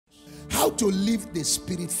to live the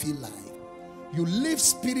spirit-filled life? You live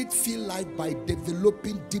spirit-filled life by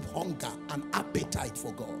developing deep hunger and appetite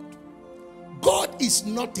for God. God is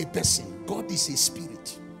not a person. God is a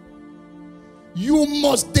spirit. You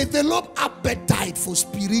must develop appetite for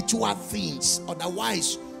spiritual things.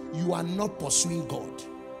 Otherwise, you are not pursuing God.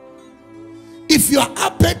 If your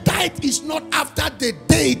appetite is not after the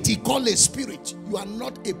deity called a spirit, you are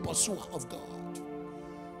not a pursuer of God.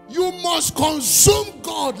 You must consume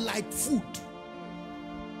God like food.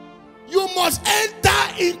 You must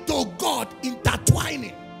enter into God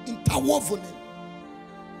intertwining, interwoven.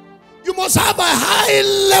 You must have a high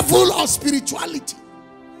level of spirituality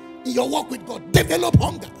in your walk with God. Develop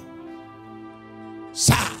hunger.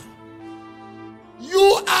 Sir,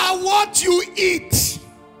 you are what you eat.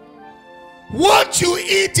 What you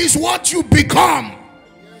eat is what you become.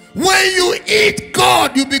 When you eat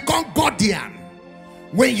God, you become Godian.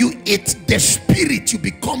 When you eat the spirit, you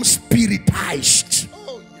become spiritized.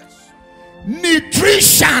 Oh, yes.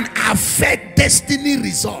 Nutrition affects destiny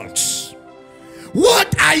results.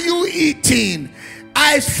 What are you eating?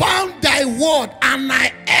 I found thy word and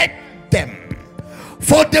I ate them,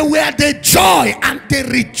 for they were the joy and the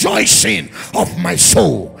rejoicing of my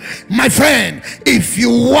soul. My friend, if you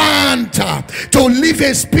want to live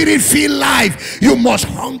a spirit-filled life, you must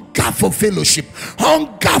hunger for fellowship,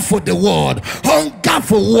 hunger for the word, hunger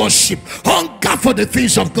for worship, hunger for the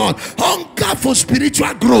things of God, hunger for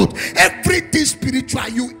spiritual growth. Everything spiritual,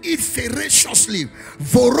 you eat voraciously,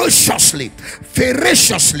 voraciously.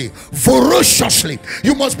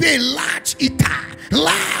 You must be a large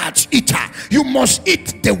eater. You must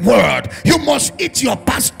eat the word. You must eat your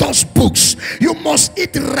pastor's books. You must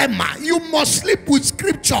eat Rema. You must sleep with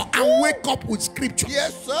scripture and wake up with scripture.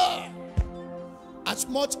 Yes, sir. As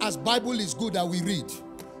much as Bible is good that we read,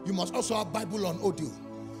 you must also have Bible on audio,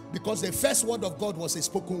 because the first word of God was a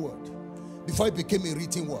spoken word before it became a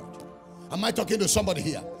written word. Am I talking to somebody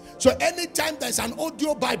here? So anytime there's an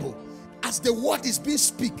audio Bible, as the word is being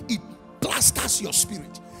spoken, it plasters your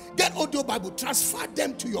spirit. Get audio Bible, transfer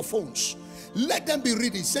them to your phones. Let them be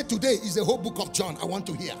reading. Say, today is the whole book of John I want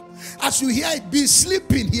to hear. As you hear it, be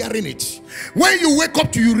sleeping hearing it. When you wake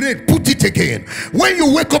up to urinate, put it again. When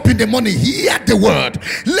you wake up in the morning, hear the word.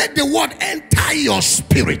 Let the word enter your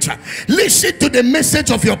spirit. Listen to the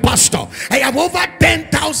message of your pastor. I have over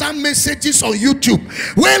 10,000 messages on YouTube.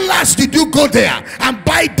 When last did you go there and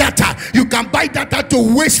buy data? You can buy data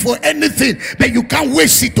to waste for anything, but you can't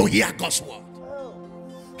waste it to hear God's word.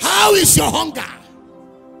 How is your hunger?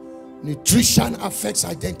 Nutrition affects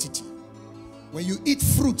identity. When you eat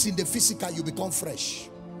fruits in the physical, you become fresh.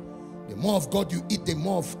 The more of God you eat, the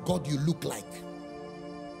more of God you look like.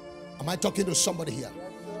 Am I talking to somebody here?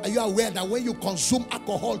 Are you aware that when you consume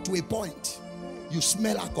alcohol to a point, you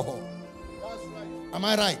smell alcohol? That's right. Am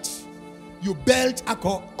I right? You belt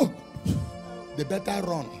alcohol, oh, they better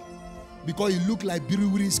run, because you look like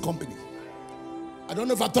Biriwiri's company. I don't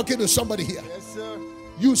know if I'm talking to somebody here. Yes, sir.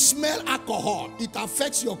 You smell alcohol, it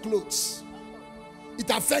affects your clothes, it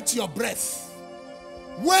affects your breath.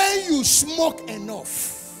 When you smoke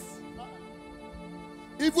enough,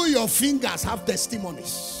 even your fingers have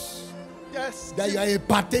testimonies. Yes, that you are a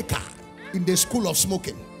partaker in the school of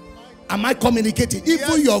smoking. Am I communicating?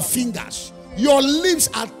 Even your fingers, your lips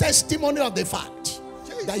are testimony of the fact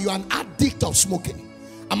that you are an addict of smoking.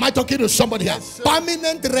 Am I talking to somebody here? Yes,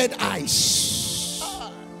 permanent red eyes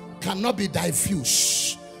cannot be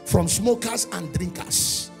diffused from smokers and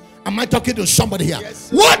drinkers. Am I talking to somebody here?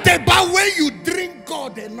 Yes, what about when you drink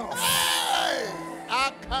God enough?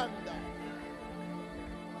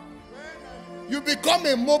 You become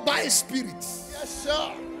a mobile spirit. Yes,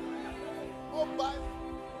 sir. Mobile.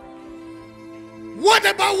 What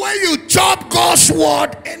about when you chop God's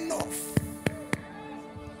word enough?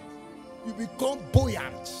 You become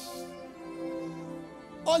buoyant.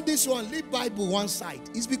 All this one, leave Bible one side.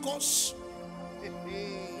 It's because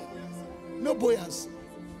no buoyancy.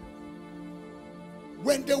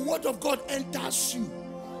 When the word of God enters you,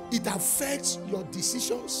 it affects your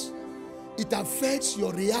decisions, it affects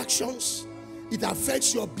your reactions, it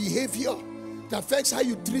affects your behavior, it affects how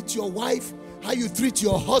you treat your wife, how you treat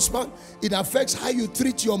your husband, it affects how you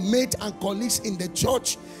treat your mate and colleagues in the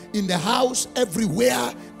church, in the house,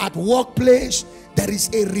 everywhere, at workplace. There is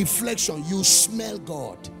a reflection. You smell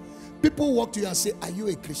God. People walk to you and say, are you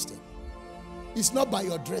a Christian? It's not by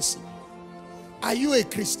your dressing. Are you a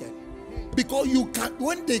Christian? Because you can,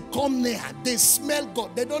 when they come near, they smell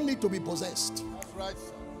God. They don't need to be possessed. That's right,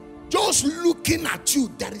 sir. Just looking at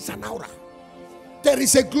you, there is an aura. There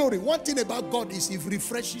is a glory. One thing about God is it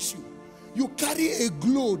refreshes you. You carry a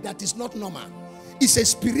glow that is not normal. It's a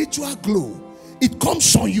spiritual glow. it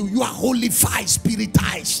comes on you. You are holified,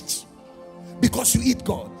 spiritized, because you eat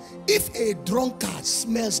God. If a drunkard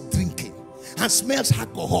smells drinking and smells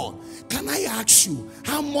alcohol, can I ask you,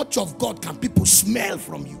 how much of God can people smell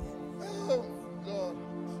from you? Oh, God.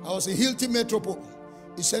 I was in Hilton Metropole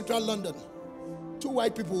in central London. 2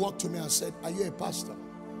 white people walked to me and said, "Are you a pastor?"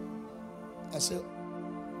 I said,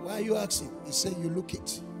 "Why are you asking?" He said, "You look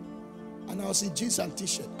it." And I was in jeans and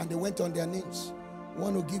t-shirt, and they went on their knees.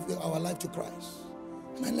 "Want to give our life to Christ?"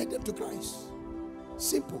 And I led them to Christ.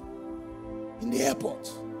 Simple. In the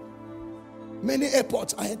airport. Many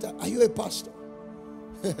airports I enter. "Are you a pastor?"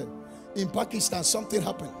 In Pakistan, something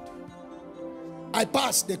happened. I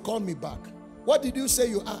passed, they called me back. "What did you say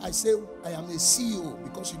you are?" I say, "I am a CEO,"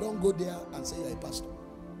 because you don't go there and say you're a pastor.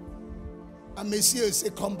 I'm a CEO, you say,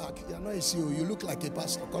 "Come back." You're not a CEO, you look like a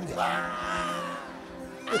pastor. Come here.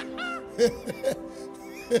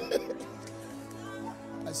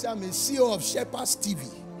 I say, "I'm a CEO of Shepherd's TV."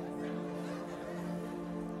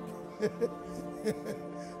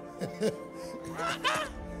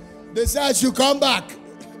 They say I should come back.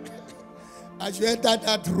 I should enter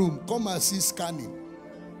that room. Come and see scanning.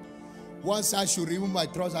 Once I should remove my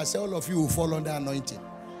trousers, I say, "All of you will fall under anointing."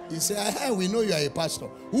 He said, "Hey, we know you are a pastor.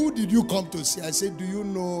 Who did you come to see?" I said, "Do you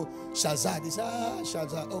know Shazad?" He said, "Ah,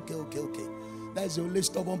 Shazad. Okay. That's the only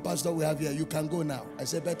stubborn pastor we have here. You can go now." I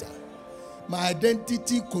said, "Better." My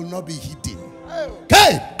identity could not be hidden.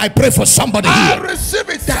 Hey, I pray for somebody here. Receive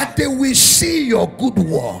it, that they will see your good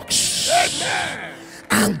works. Amen.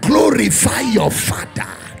 And glorify your Father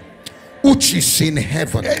which is in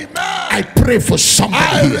heaven. Amen. I pray for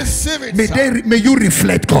somebody here. Receive it, may you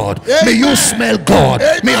reflect God. Amen. May you smell God.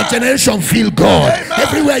 Amen. May your generation feel God. Amen.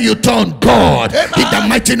 Everywhere you turn, God. Amen. In the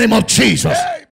mighty name of Jesus. Amen.